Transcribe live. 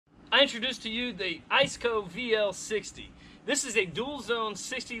I introduce to you the ICECO VL60. This is a dual zone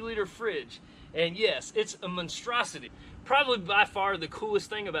 60-liter fridge, and yes, it's a monstrosity. Probably by far the coolest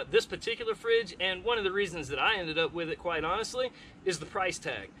thing about this particular fridge, and one of the reasons that I ended up with it, quite honestly, is the price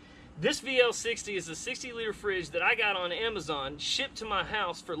tag. This VL60 is a 60-liter fridge that I got on Amazon, shipped to my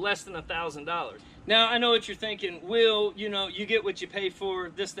house for less than $1,000. Now, I know what you're thinking, Will, you know, you get what you pay for,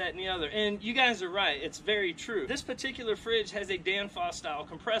 this, that, and the other. And you guys are right, it's very true. This particular fridge has a Danfoss style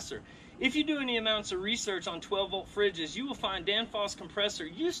compressor. If you do any amounts of research on 12-volt fridges, you will find Danfoss compressor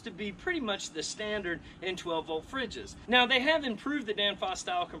used to be pretty much the standard in 12-volt fridges. Now, they have improved the Danfoss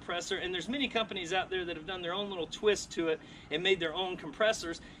style compressor, and there's many companies out there that have done their own little twist to it and made their own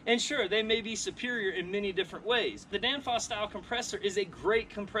compressors. And sure, they may be superior in many different ways. The Danfoss style compressor is a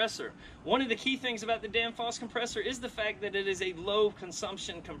great compressor. One of the key things about the Danfoss compressor is the fact that it is a low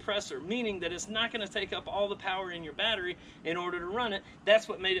consumption compressor, meaning that it's not going to take up all the power in your battery in order to run it. That's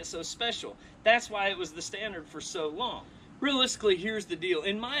what made it so special. That's why it was the standard for so long. Realistically, here's the deal.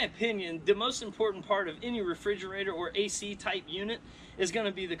 In my opinion, the most important part of any refrigerator or AC type unit is going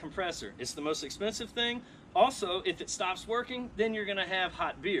to be the compressor. It's the most expensive thing. Also, if it stops working, then you're going to have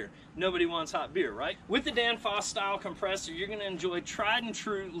hot beer. Nobody wants hot beer, right? With the Danfoss style compressor, you're going to enjoy tried and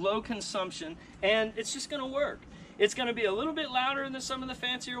true low consumption, and it's just going to work. It's going to be a little bit louder than some of the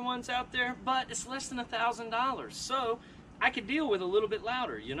fancier ones out there, but it's less than $1,000. So I could deal with a little bit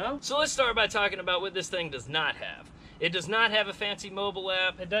louder, you know? So let's start by talking about what this thing does not have. It does not have a fancy mobile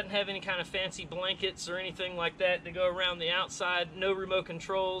app. It doesn't have any kind of fancy blankets or anything like that to go around the outside. No remote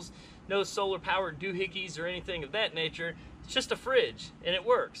controls, no solar powered doohickeys or anything of that nature. It's just a fridge, and it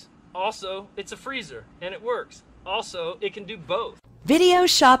works. Also, it's a freezer, and it works. Also, it can do both. Video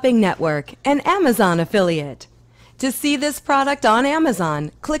Shopping Network, an Amazon affiliate. To see this product on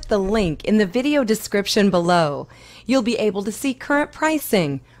Amazon, click the link in the video description below. You'll be able to see current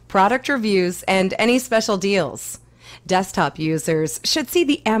pricing, product reviews, and any special deals. Desktop users should see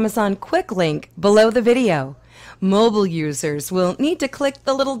the Amazon quick link below the video. Mobile users will need to click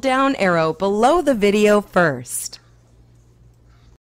the little down arrow below the video first.